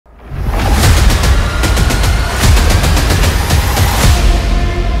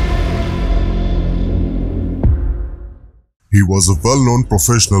He was a well-known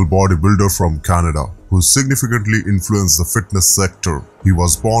professional bodybuilder from Canada who significantly influenced the fitness sector. He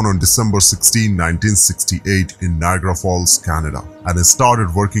was born on December 16, 1968 in Niagara Falls, Canada, and he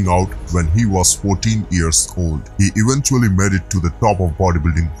started working out when he was 14 years old. He eventually made it to the top of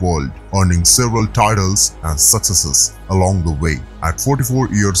bodybuilding world, earning several titles and successes along the way. At 44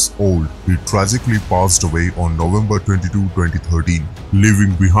 years old, he tragically passed away on November 22, 2013,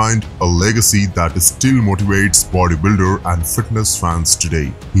 leaving behind a legacy that still motivates bodybuilder and fitness fans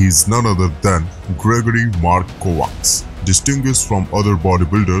today. He is none other than Gregory Mark Kovacs, distinguished from other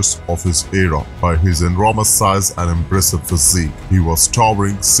bodybuilders of his era by his enormous size and impressive physique. He was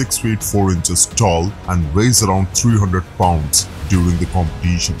towering 6 feet 4 inches tall and weighs around 300 pounds during the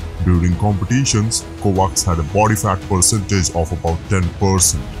competition. During competitions, Kovacs had a body fat percentage of about 10%,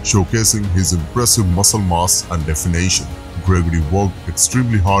 showcasing his impressive muscle mass and definition. Gregory worked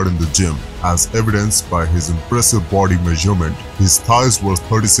extremely hard in the gym, as evidenced by his impressive body measurement. His thighs were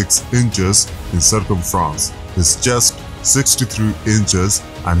 36 inches in circumference, his chest 63 inches,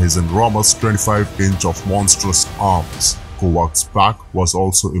 and his enormous 25-inch of monstrous arms. Kovacs' back was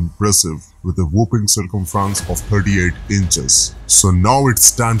also impressive, with a whopping circumference of 38 inches. So now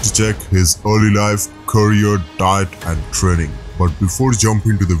it's time to check his early life, career, diet and training. But before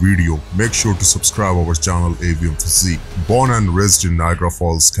jumping into the video, make sure to subscribe our channel AVM Physique. Born and raised in Niagara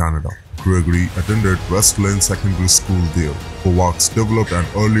Falls, Canada, Gregory attended West Lane Secondary School there. Kovacs developed an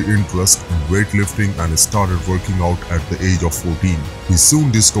early interest in weightlifting and started working out at the age of 14. He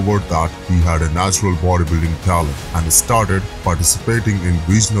soon discovered that he had a natural bodybuilding talent and started participating in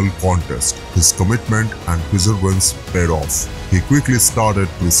regional contests. His commitment and perseverance paid off. He quickly started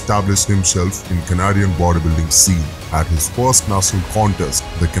to establish himself in Canadian bodybuilding scene. At his first national contest,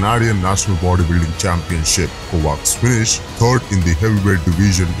 the Canadian National Bodybuilding Championship, Kovacs finished third in the heavyweight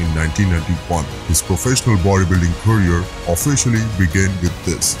division in 1991. His professional bodybuilding career officially began with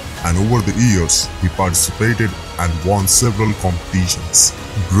this, and over the years, he participated and won several competitions.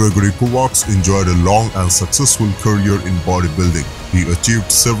 Gregory Kovacs enjoyed a long and successful career in bodybuilding. He achieved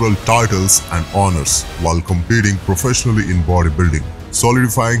several titles and honors while competing professionally in bodybuilding,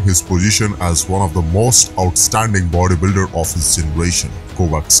 solidifying his position as one of the most outstanding bodybuilder of his generation.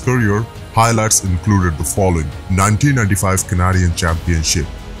 Kovacs' career highlights included the following: 1995 Canadian Championship,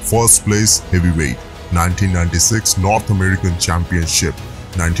 first place heavyweight, 1996 North American Championship,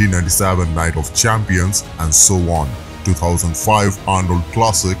 1997 Night of Champions, and so on, 2005 Arnold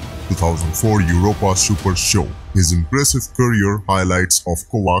Classic, 2004 Europa Super Show. His impressive career highlights of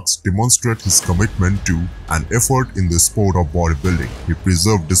Kovacs demonstrate his commitment to and effort in the sport of bodybuilding. He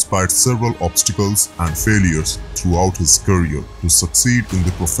persevered despite several obstacles and failures throughout his career to succeed in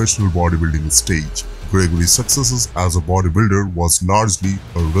the professional bodybuilding stage. Gregory's successes as a bodybuilder was largely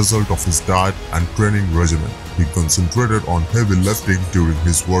a result of his diet and training regimen. He concentrated on heavy lifting during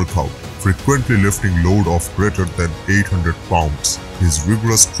his workout, frequently lifting load of greater than 800 pounds. His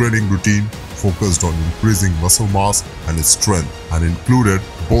rigorous training routine focused on increasing muscle mass and strength and included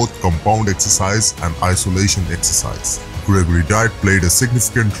both compound exercise and isolation exercise. Gregory's diet played a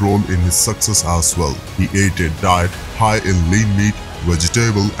significant role in his success as well. He ate a diet high in lean meat,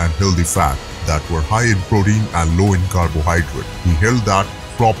 vegetable and healthy fat that were high in protein and low in carbohydrate. He held that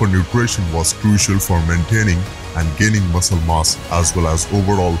proper nutrition was crucial for maintaining and gaining muscle mass as well as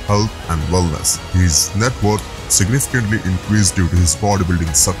overall health and wellness. His net worth significantly increased due to his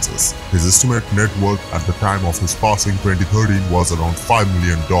bodybuilding success. His estimated net worth at the time of his passing 2013 was around $5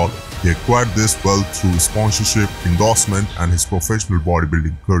 million. He acquired this wealth through sponsorship, endorsement and his professional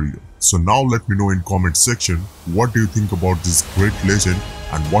bodybuilding career. So now let me know in comment section, what do you think about this great legend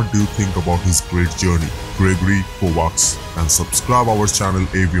and what do you think about his great journey, Gregory Kovacs, and subscribe our channel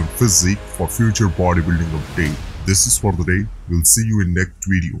AVM Physique for future bodybuilding update. This is for the day. We'll see you in next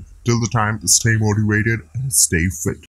video. Till the time, stay motivated and stay fit.